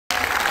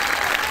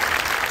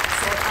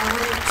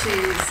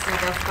to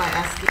start off by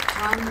asking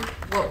John,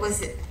 what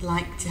was it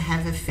like to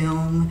have a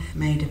film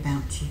made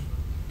about you?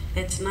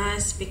 It's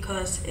nice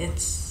because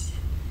it's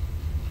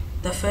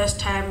the first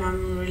time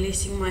I'm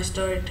releasing my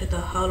story to the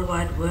whole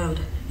wide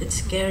world. It's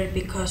scary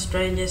because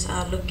strangers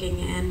are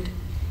looking and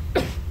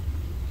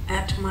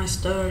at my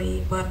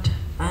story, but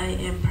I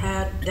am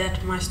proud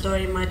that my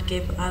story might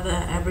give other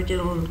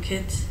Aboriginal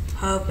kids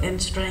hope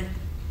and strength.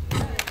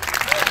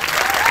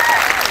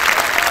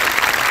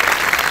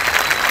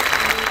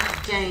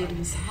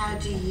 James, how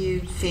do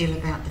you feel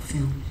about the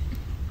film?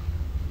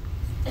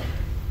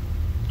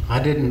 I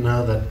didn't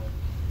know that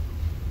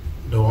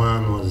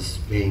Dewan was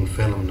being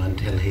filmed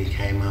until he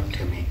came up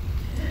to me.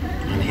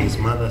 And his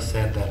mother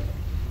said that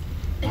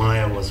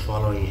Maya was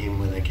following him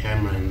with a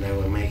camera and they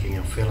were making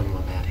a film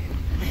about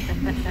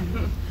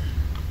him.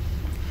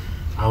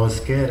 I was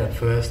scared at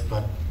first,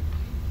 but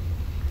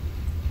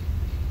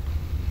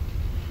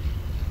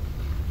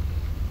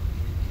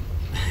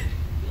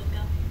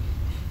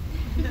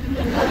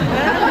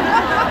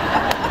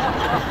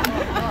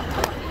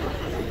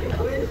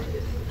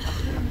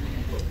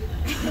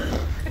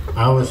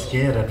I was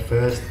scared at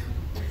first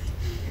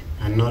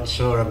and not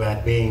sure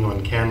about being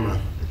on camera.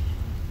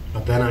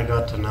 But then I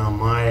got to know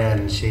Maya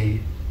and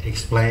she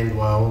explained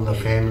why all the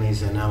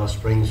families in Alice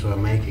Springs were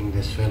making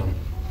this film.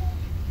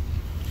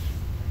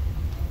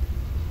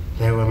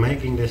 They were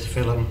making this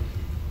film,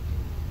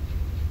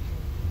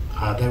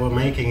 they were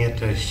making it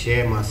to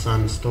share my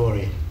son's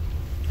story,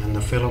 and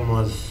the film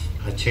was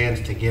a chance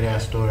to get our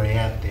story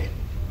out there.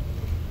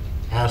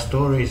 Our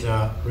stories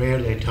are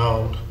rarely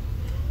told,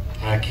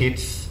 our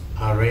kids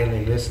are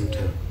rarely listened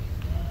to.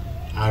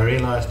 I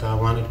realized I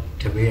wanted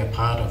to be a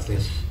part of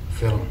this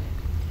film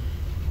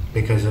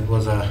because it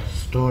was a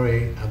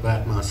story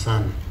about my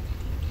son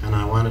and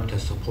I wanted to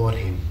support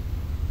him.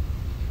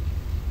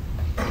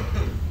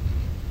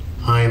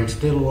 I am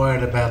still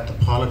worried about the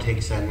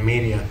politics and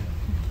media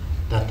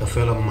that the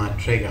film might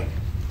trigger,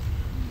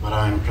 but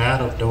I am proud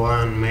of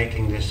Dewan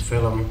making this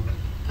film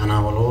and I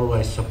will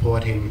always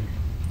support him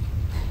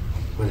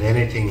with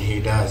anything he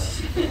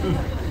does.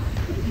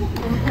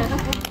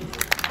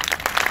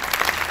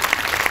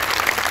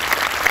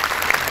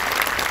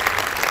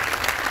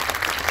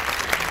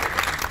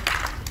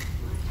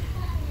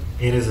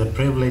 It is a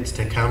privilege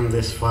to come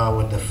this far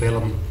with the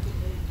film.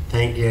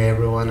 Thank you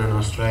everyone in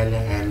Australia,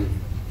 and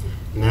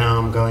now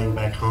I'm going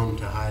back home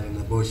to hide in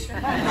the bush.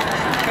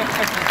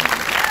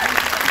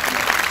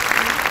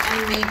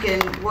 And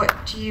Megan,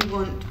 what do you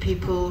want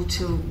people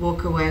to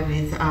walk away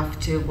with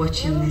after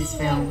watching this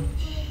film?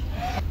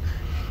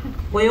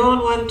 We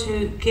all want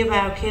to give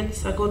our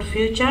kids a good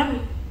future,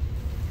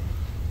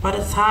 but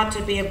it's hard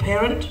to be a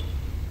parent.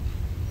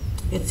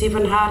 It's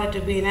even harder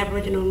to be an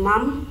Aboriginal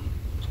mum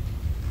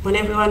when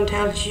everyone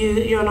tells you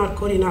you're not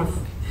good enough.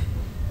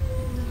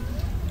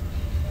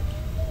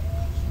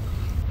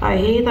 I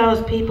hear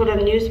those people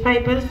in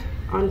newspapers,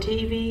 on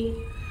TV,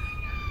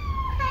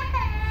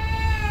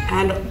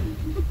 and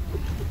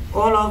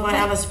all over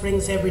Alice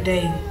Springs every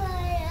day.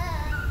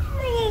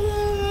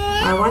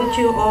 I want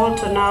you all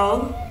to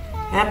know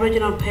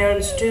Aboriginal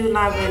parents do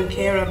love and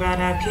care about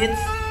our kids.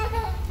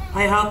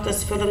 I hope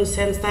this film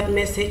sends that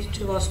message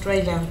to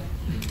Australia.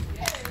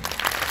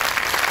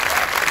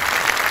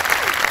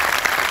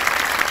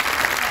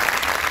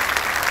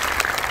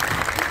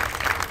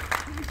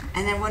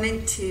 And I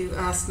wanted to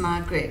ask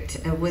Margaret,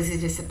 was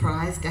it a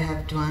surprise to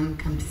have Dewan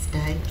come to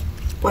stay?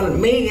 Well,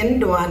 Megan,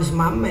 Dewan's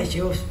mum, as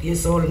you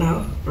all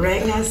know,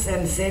 rang us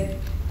and said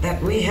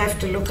that we have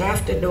to look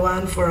after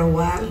Dewan for a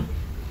while.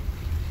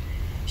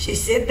 She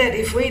said that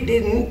if we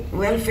didn't,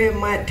 welfare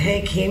might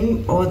take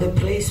him or the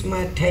police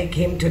might take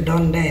him to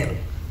Dondale.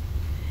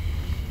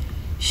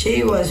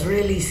 She was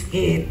really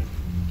scared.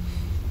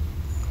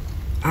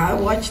 I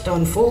watched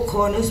on Four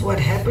Corners what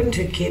happened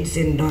to kids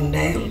in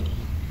Dondale,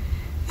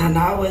 and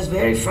I was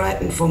very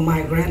frightened for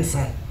my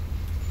grandson.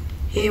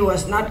 He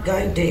was not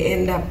going to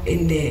end up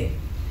in there.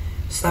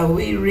 So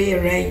we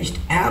rearranged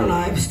our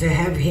lives to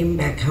have him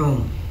back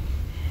home.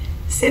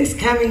 Since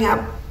coming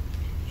up,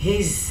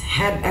 he's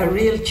had a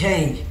real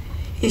change.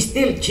 He's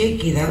still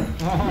cheeky though.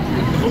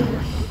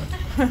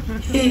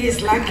 He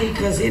is lucky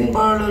because in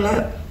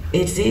Borroloola,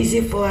 it's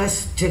easy for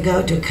us to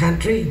go to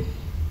country.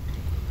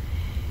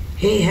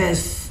 He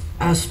has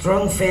a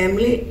strong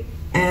family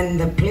and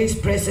the police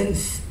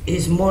presence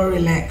is more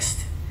relaxed.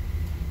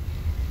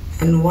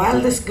 And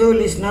while the school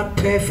is not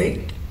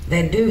perfect,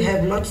 they do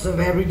have lots of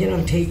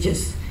Aboriginal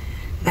teachers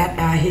that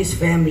are his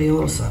family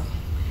also.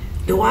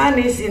 Dewan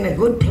is in a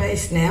good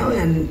place now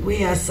and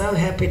we are so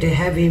happy to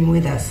have him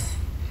with us.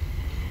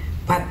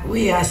 But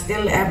we are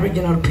still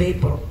Aboriginal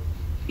people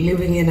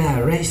living in a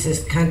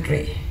racist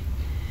country.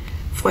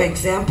 For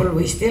example,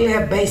 we still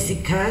have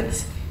basic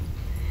cards,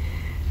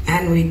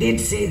 and we did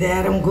see the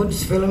Adam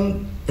Goodes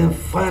film, the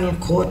final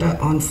quarter,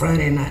 on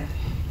Friday night.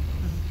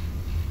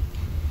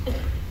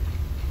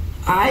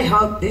 I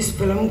hope this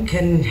film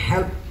can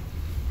help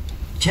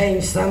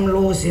change some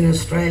laws in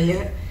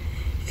Australia,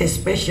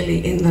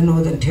 especially in the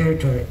Northern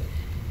Territory.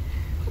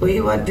 We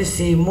want to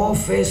see more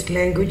first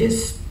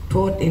languages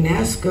taught in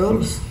our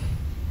schools.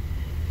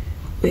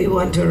 We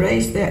want to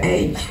raise the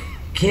age.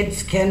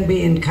 Kids can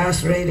be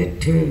incarcerated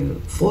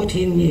to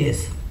 14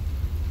 years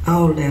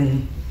old,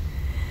 and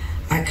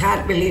I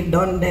can't believe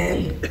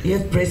Dondale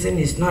Youth Prison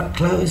is not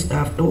closed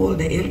after all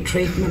the ill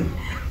treatment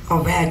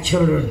of our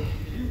children.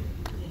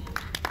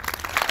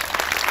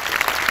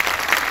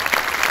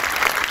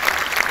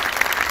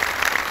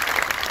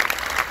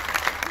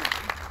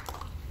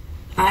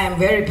 I am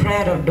very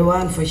proud of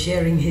Duan for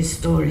sharing his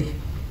story.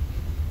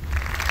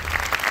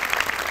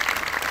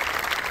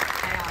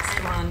 I asked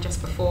Duan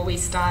just before we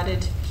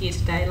started here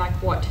today,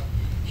 like what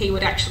he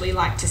would actually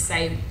like to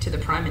say to the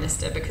Prime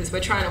Minister, because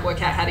we're trying to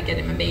work out how to get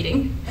him a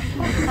meeting.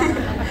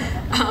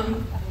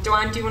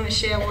 Duan, do you want to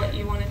share what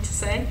you wanted to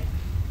say?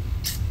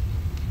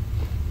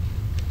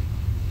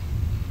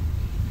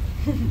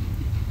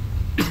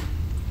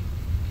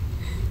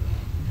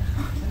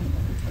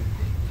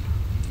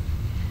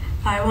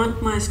 I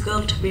want my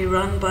school to be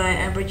run by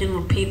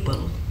Aboriginal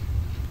people.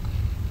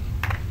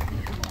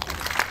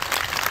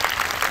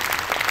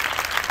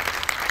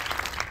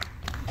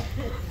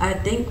 I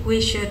think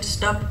we should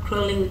stop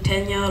crueling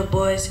 10-year-old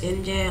boys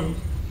in jail.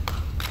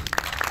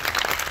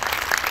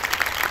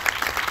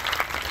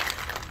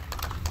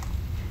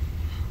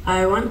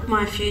 I want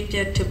my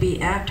future to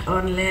be out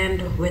on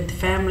land with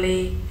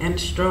family and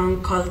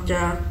strong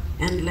culture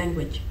and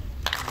language.